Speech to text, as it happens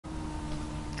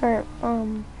or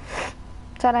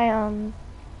that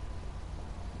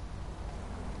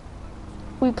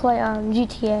we play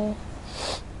GTA.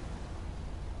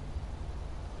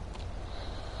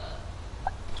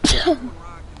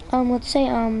 Let's say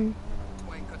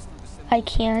I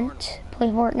can't play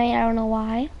Fortnite. I don't know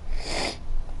why.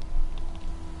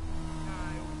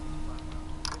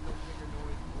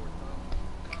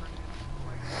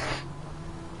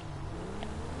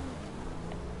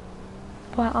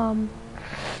 But I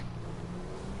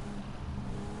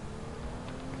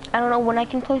don't know when I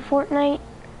can play Fortnite.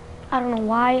 I don't know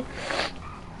why.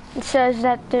 It says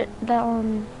that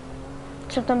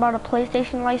something about a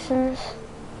PlayStation license.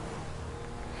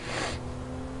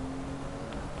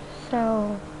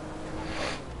 So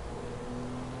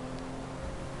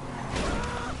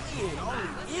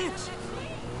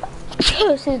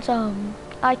since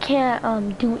I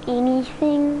can't do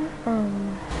anything,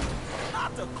 I'm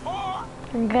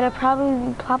gonna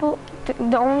probably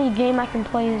the only game I can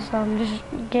play is just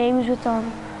games with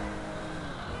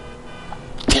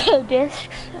discs.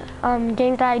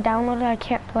 Games that I downloaded I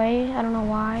can't play. I don't know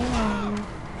why.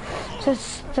 It's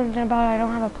just something about I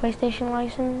don't have a PlayStation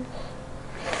license.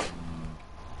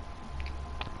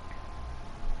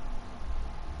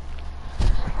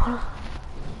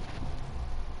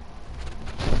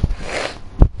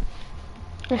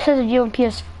 It says a view on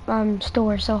PS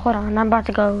store, so hold on, I'm about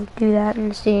to go do that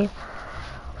and see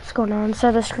what's going on. So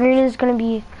the screen is gonna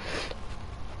be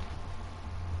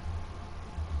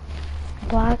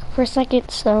black for a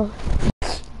second, so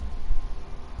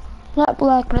not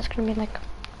black, but it's gonna be like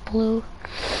blue.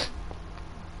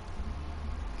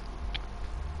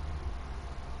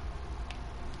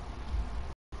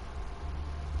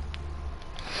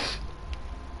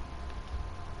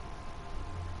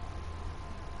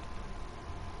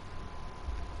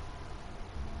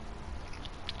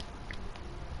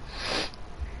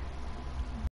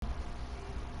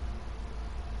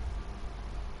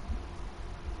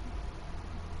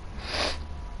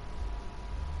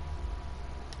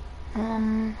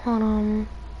 Hold on.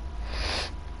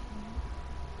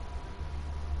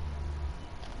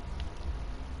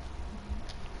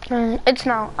 It's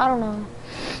not, I don't know.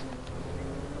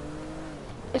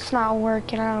 It's not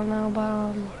working, I don't know,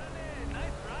 but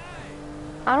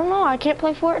I don't know, I can't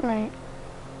play Fortnite.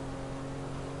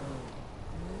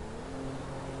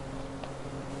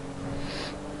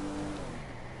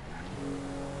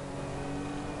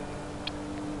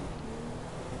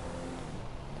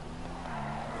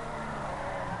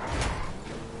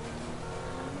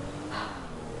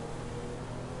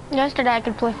 Yesterday I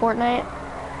could play Fortnite.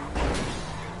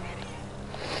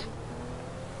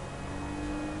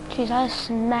 Jeez, I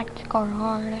smacked the car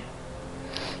hard.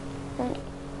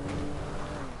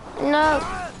 No!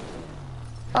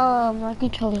 My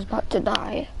controller's about to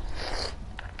die.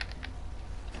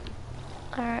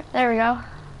 Alright, there we go.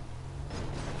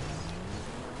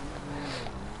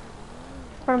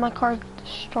 Where my car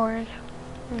destroyed.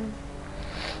 I'm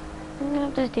gonna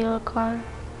have to steal a car.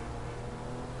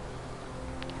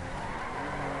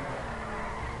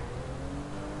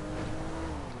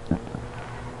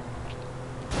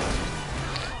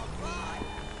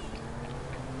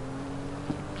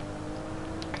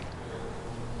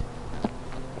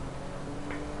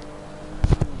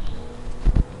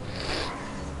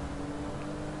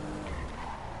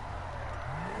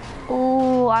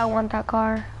 Ooh, I want that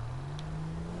car.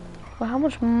 Well, how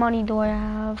much money do I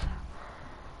have?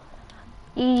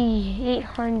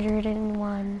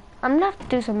 801. I'm gonna have to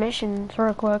do some missions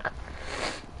real quick.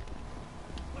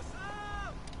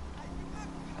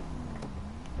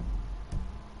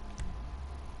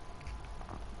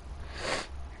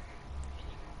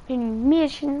 Any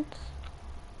missions?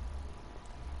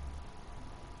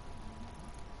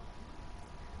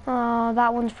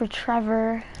 That one's for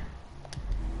Trevor.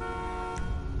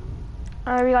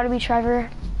 Alright, we gotta be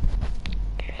Trevor.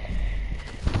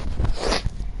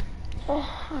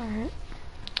 Oh, alright.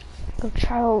 Go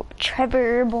try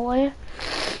Trevor, boy.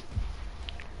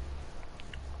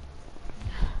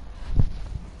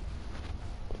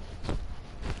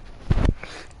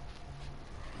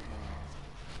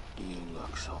 You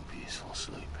look so peaceful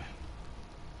sleeping.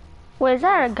 Wait, is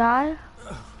that a guy?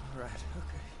 Oh, right,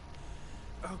 okay.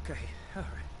 Okay,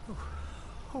 alright.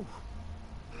 Oh.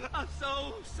 I'm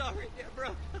so sorry,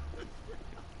 Deborah.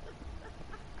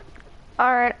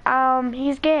 Alright,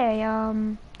 he's gay,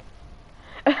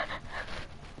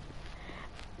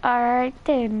 Alright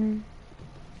then.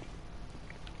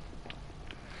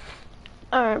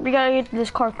 Alright, we gotta get to this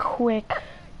car quick.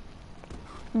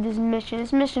 This mission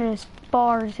is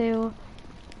far too.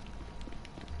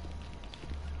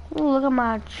 Ooh, look at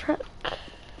my truck.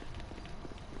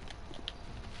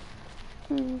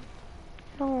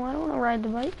 No, I don't want to ride the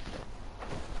bike.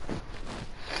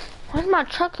 Why does my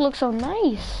truck look so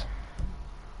nice?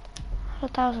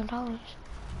 $1,000.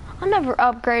 I never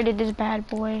upgraded this bad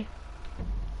boy.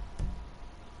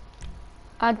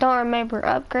 I don't remember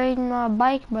upgrading my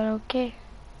bike, but okay.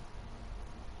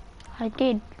 I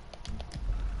did.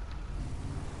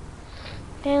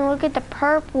 Then look at the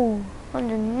purple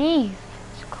underneath.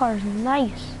 This car's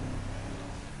nice.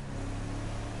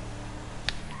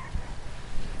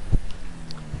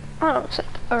 I don't say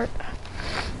art.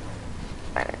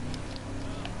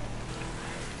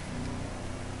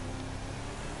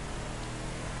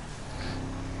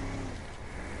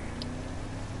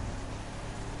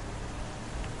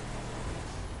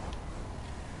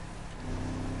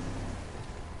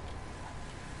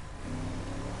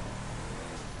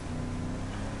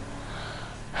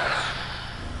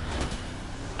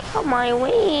 Out my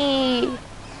way.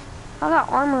 I got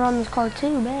armor on this car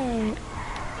too, man.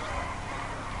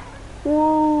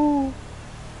 Whoa.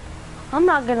 I'm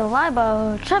not gonna lie,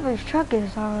 but Trevor's truck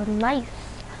is nice.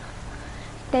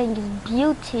 Thing is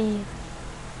beauty.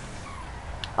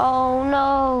 Oh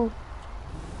no.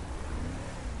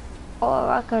 Oh,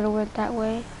 I could have went that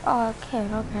way. Oh, I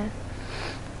can, okay.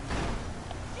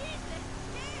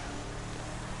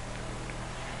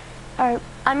 Alright,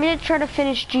 I'm gonna try to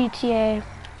finish GTA.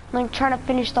 Like, trying to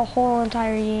finish the whole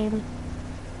entire game.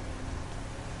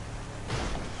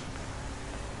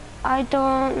 I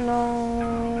don't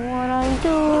know what I'm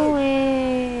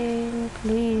doing,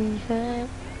 please help.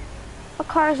 My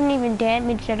car isn't even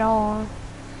damaged at all.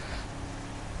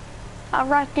 I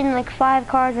wrecked in like 5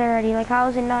 cars already, like how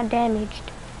is it not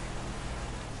damaged?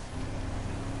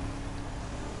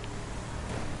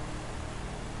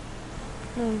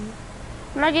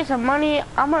 When I get some money,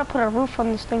 I'm gonna put a roof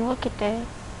on this thing, look at that.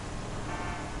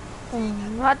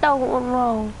 I don't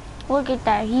know. Look at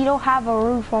that. He don't have a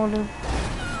roof on him.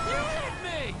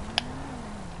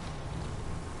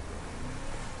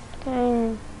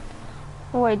 Dang.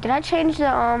 Wait, did I change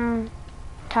the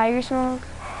tire smoke?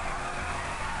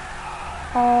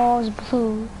 Oh, it's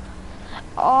blue.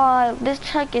 Oh, this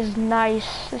truck is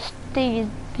nice. This thing is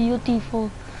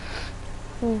beautiful.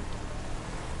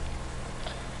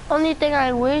 Only thing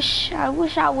I wish I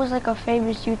was like a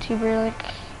famous YouTuber,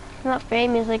 like. Not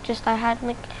famous, like just I had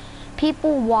like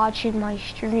people watching my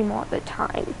stream all the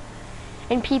time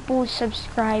and people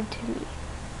subscribe to me.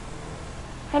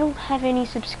 I don't have any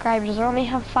subscribers. I only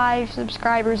have 5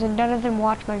 subscribers and none of them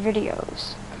watch my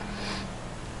videos.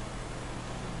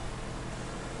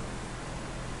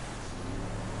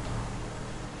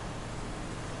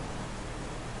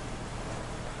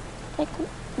 Like,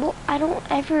 well, I don't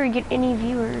ever get any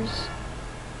viewers.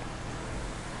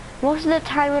 Most of the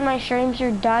time when my streams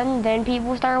are done, then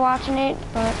people start watching it,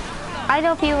 but I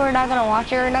know people are not gonna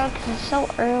watch it right now because it's so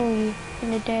early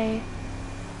in the day.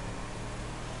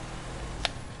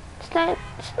 It's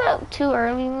not too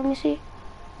early, let me see.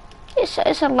 It's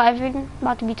 11,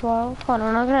 about to be 12. Hold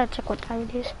on, I'm gonna check what time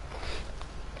it is.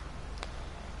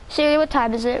 Siri, what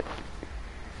time is it?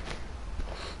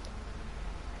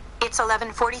 It's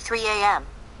 11:43 a.m.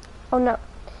 Oh no.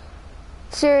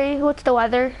 Siri, what's the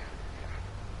weather?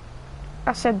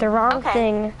 I said the wrong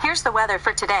thing. Here's the weather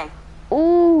for today.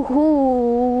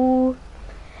 Ooh,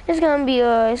 it's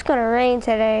gonna rain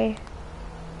today.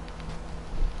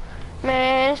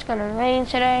 Man, it's gonna rain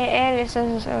today, and it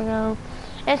says it's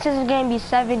gonna be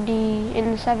 70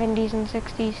 in the 70s and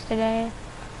 60s today.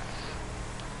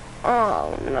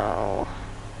 Oh no!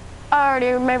 I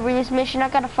already remember this mission. I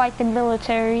gotta fight the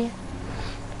military.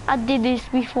 I did this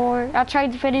before. I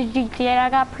tried to finish GTA. And I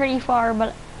got pretty far,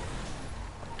 but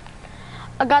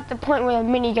I got the point where the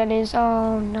minigun is.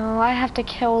 Oh no, I have to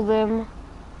kill them.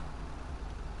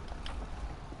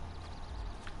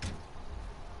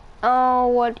 Oh,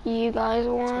 what do you guys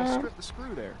want? Strip the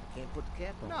screw there. Can't put the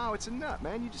cap on. No, it's a nut,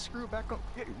 man. You just screw it back on.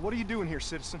 Hey, what are you doing here,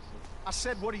 citizen? I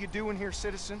said, what are you doing here,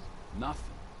 citizen?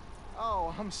 Nothing.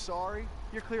 Oh, I'm sorry.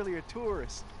 You're clearly a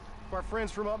tourist. Our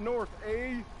friends from up north,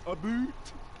 eh? A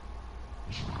boot?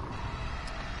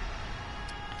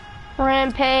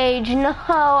 Rampage, no,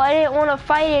 I didn't want to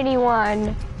fight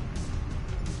anyone.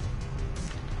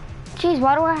 Jeez,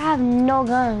 why do I have no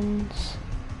guns?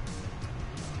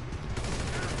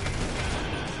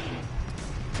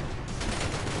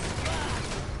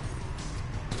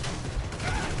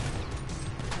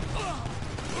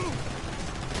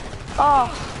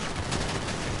 Oh,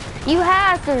 you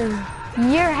hacker,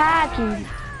 you're hacking.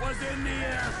 Was in the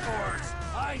Air Force.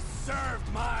 I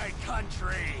served my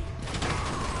country.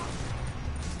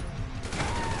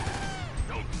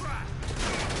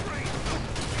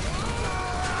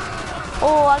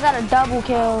 Oh, I got a double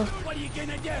kill. What do you get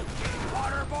gonna do?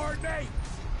 Waterboard me?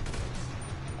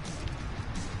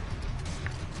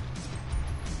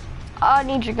 I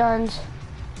need your guns.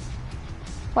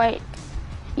 Wait,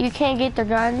 you can't get their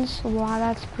guns? Wow,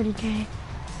 that's pretty gay.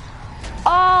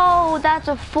 Oh, that's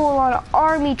a full-on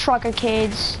army truck of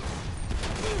kids.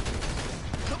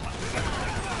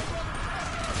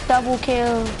 Double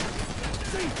kill.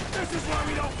 See, this is why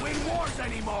we don't win wars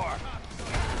anymore.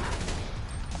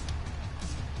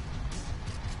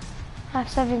 I have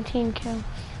 17 kills.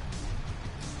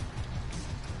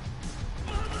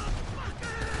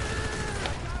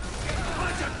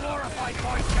 Bunch of glorified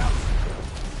Boy Scouts.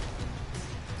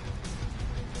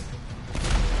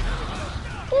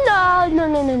 No.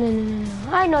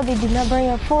 I know they did not bring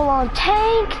a full-on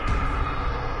tank.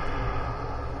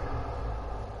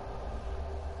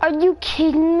 Are you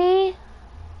kidding me?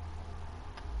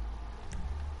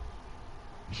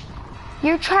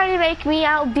 You're trying to make me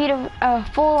outbeat a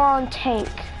full-on tank.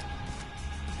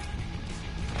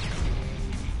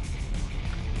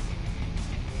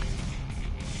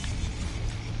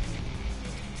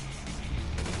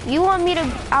 You want me to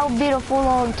outbeat a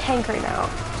full-on tank right now.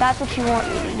 That's what you want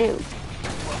me to do.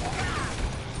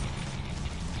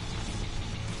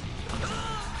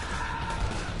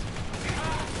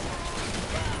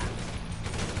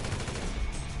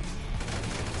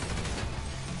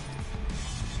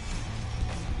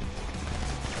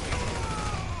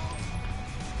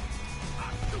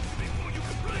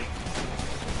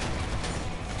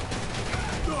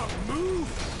 The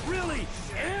move really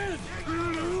is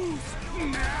loose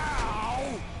now.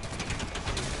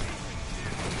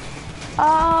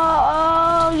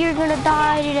 Oh, you're gonna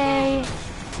die today.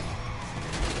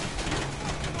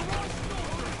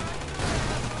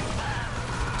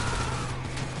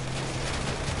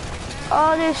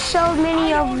 Oh, there's so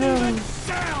many of them. Even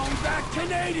sound that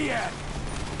Canadian.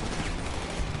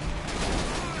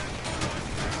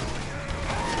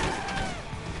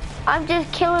 I'm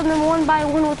just killing them one by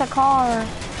one with a car.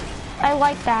 I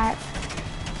like that.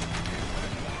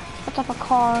 What type of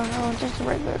car? Oh, just a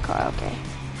regular car, okay.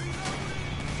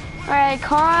 Alright,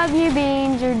 calm your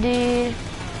beans or dude.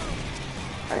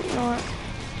 Or not.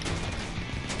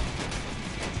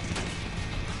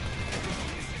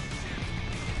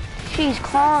 Jeez,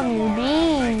 calm your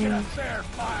Make it a beans. fair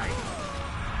fight.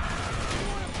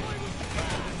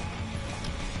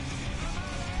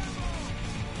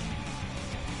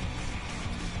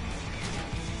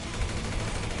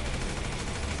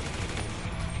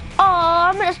 Oh,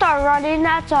 I'm gonna start running.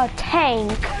 That's a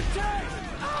tank. Attack!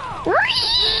 Oh,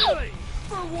 really?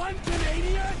 For one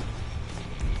Canadian?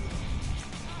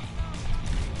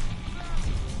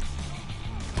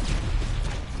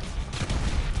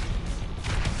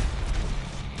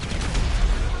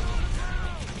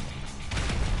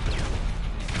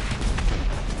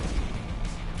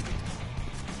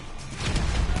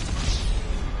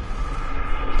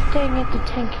 Dang it, the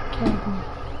tank killed me.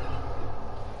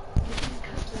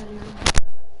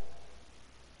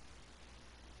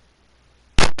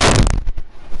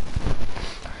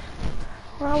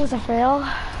 Well, that was a fail.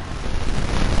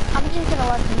 I'm just gonna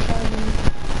let them kill me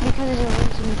because there's a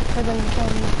reason for them to kill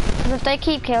me. Because if they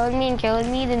keep killing me and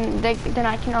killing me, then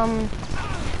I can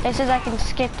it says I can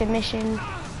skip the mission.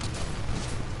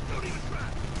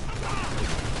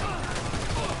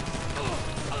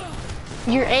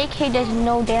 Your AK does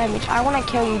no damage. I want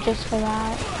to kill you just for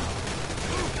that.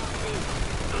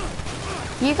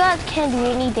 You guys can't do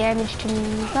any damage to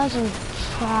me. You guys are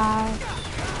trash.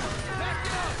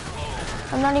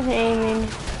 I'm not even aiming.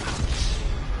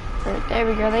 There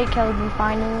we go. They killed me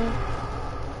finally.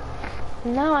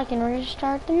 Now I can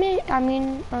restart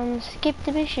the skip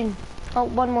the mission. Oh,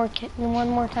 one more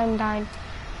time died.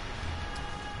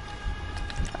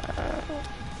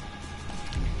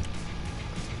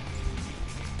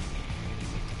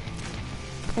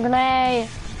 Grenade!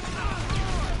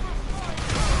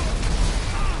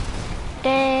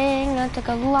 Dang, that took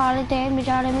a lot of damage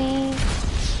out of me.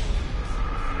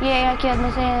 Yeah, I killed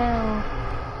myself.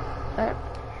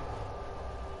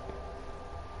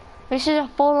 This is a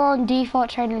full-on default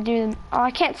trying to do them. Oh,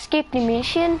 I can't skip the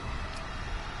mission.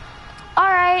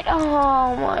 Alright,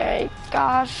 oh my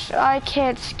gosh, I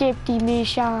can't skip the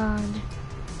mission.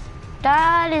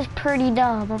 That is pretty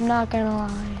dumb, I'm not gonna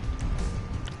lie.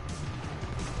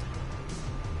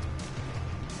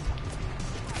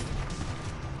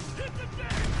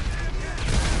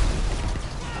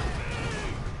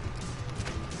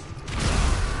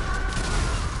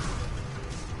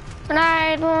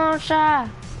 Grenade launcher!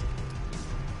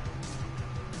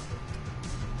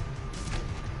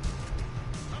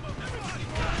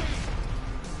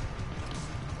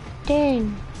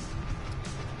 Dang.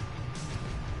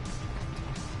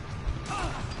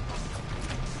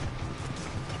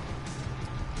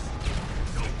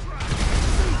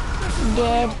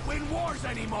 dead. Don't win wars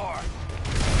anymore.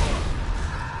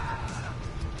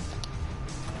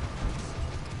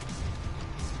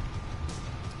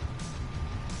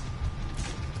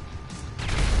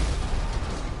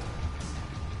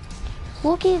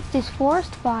 Look at this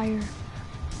forest fire.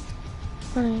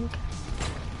 Like.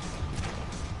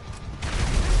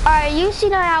 Alright, you see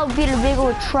that I would beat a big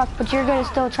old truck, but you're gonna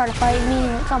still try to fight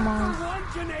me? Come on. One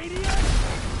Canadian.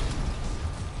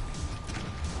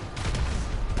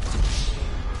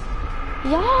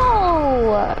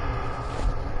 Yo!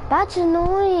 That's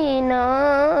annoying.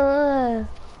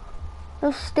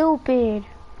 That's stupid.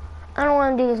 I don't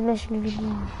want to do this mission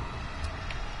anymore.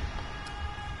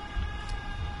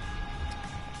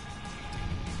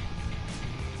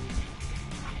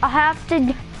 I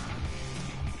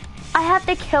have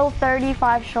to kill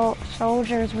 35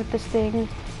 soldiers with this thing.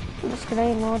 This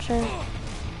grenade launcher.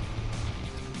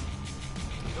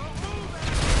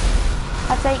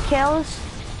 That's 8 kills.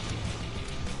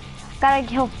 Gotta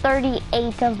kill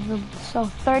 38 of them, so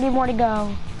 30 more to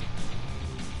go.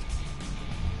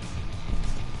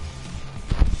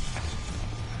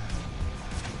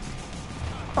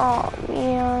 Oh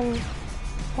man,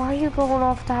 why are you going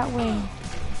off that way?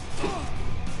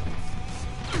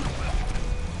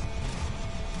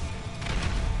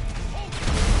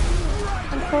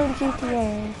 I'm playing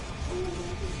GTA.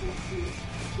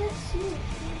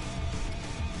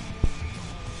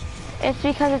 It's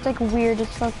because it's like weird,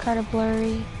 it's like kind of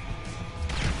blurry.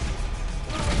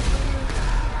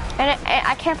 And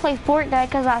I can't play Fortnite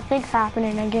because that thing's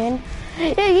happening again.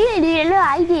 You need an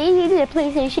ID, you need a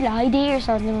PlayStation ID or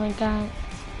something like that.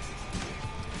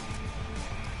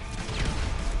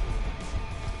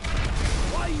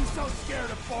 Why are you so scared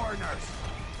of foreigners?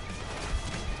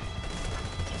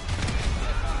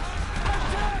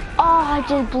 Oh, I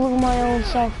just blew my own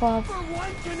self up. For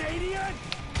one Canadian?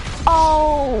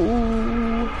 Oh,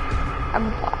 I'm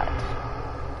bot.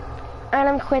 And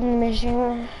I'm quitting the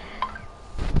mission.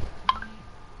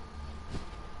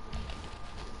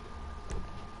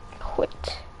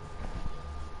 Quit.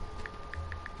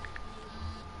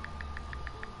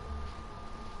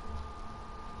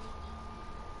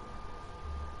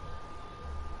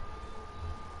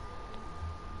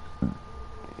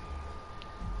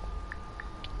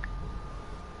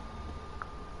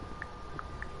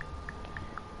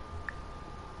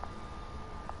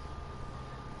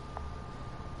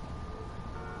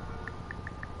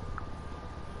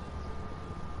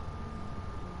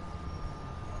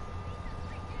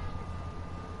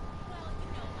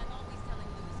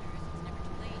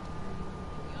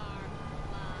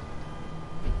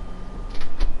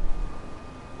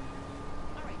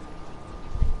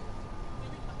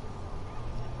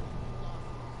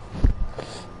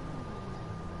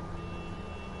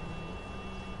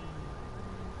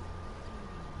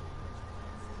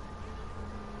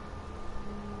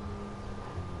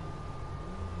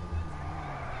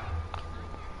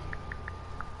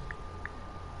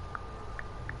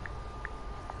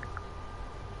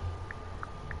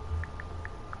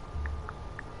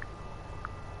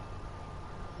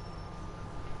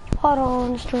 Hold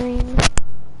on, stream.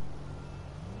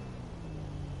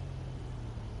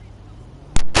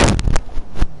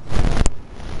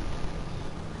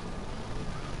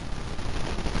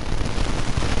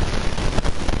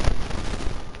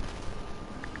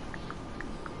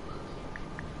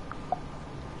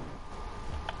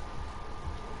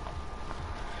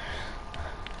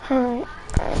 Alright,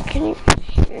 can you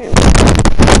hear me?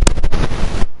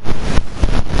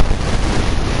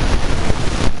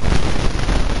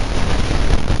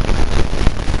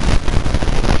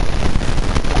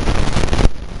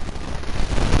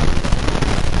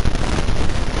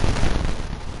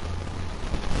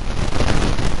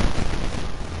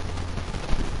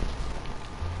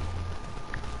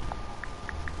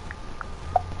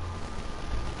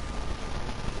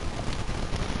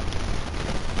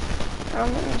 I'm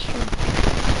in the stream.